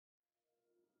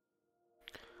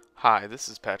Hi, this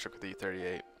is Patrick with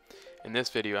E38. In this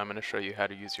video I'm going to show you how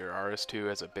to use your RS2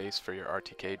 as a base for your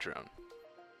RTK drone.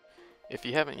 If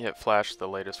you haven't yet flashed the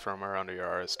latest firmware onto your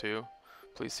RS2,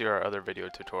 please see our other video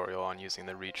tutorial on using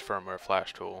the Reach firmware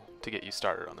flash tool to get you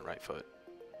started on the right foot.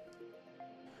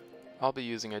 I'll be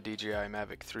using a DJI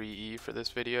Mavic 3E for this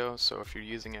video, so if you're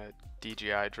using a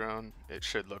DJI drone, it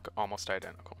should look almost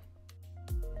identical.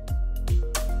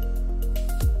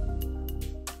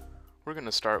 We're going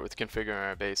to start with configuring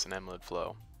our base in Emlid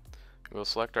Flow. We'll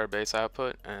select our base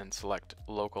output and select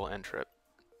local ntrip.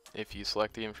 If you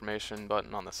select the information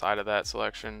button on the side of that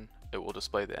selection, it will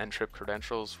display the ntrip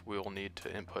credentials we will need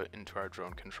to input into our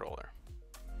drone controller.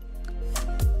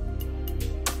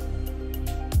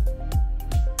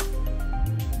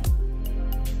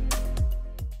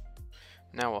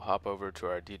 Now we'll hop over to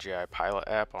our DJI Pilot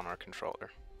app on our controller.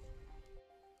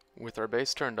 With our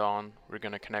base turned on, we're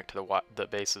going to connect to the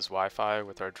base's Wi-Fi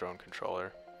with our drone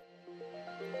controller.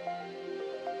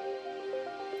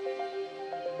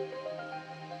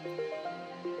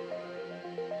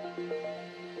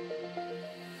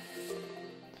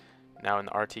 Now in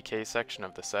the RTK section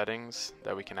of the settings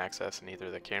that we can access in either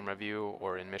the camera view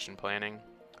or in mission planning,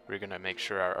 we're going to make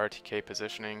sure our RTK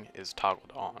positioning is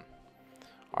toggled on.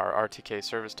 Our RTK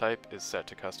service type is set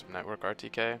to custom network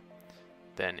RTK.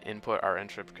 Then input our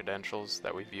ntrip credentials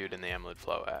that we viewed in the Emlid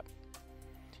Flow app.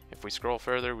 If we scroll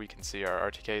further, we can see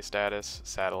our RTK status,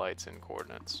 satellites, and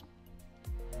coordinates.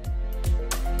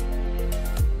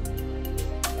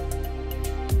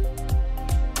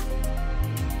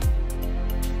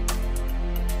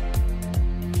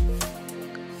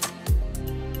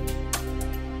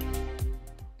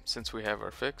 Since we have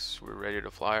our fix, we're ready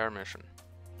to fly our mission.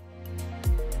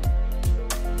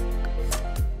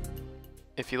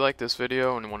 If you like this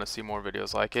video and want to see more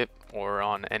videos like it, or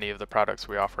on any of the products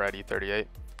we offer at E38,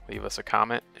 leave us a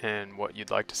comment and what you'd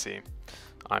like to see.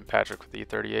 I'm Patrick with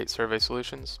E38 Survey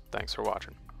Solutions. Thanks for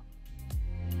watching.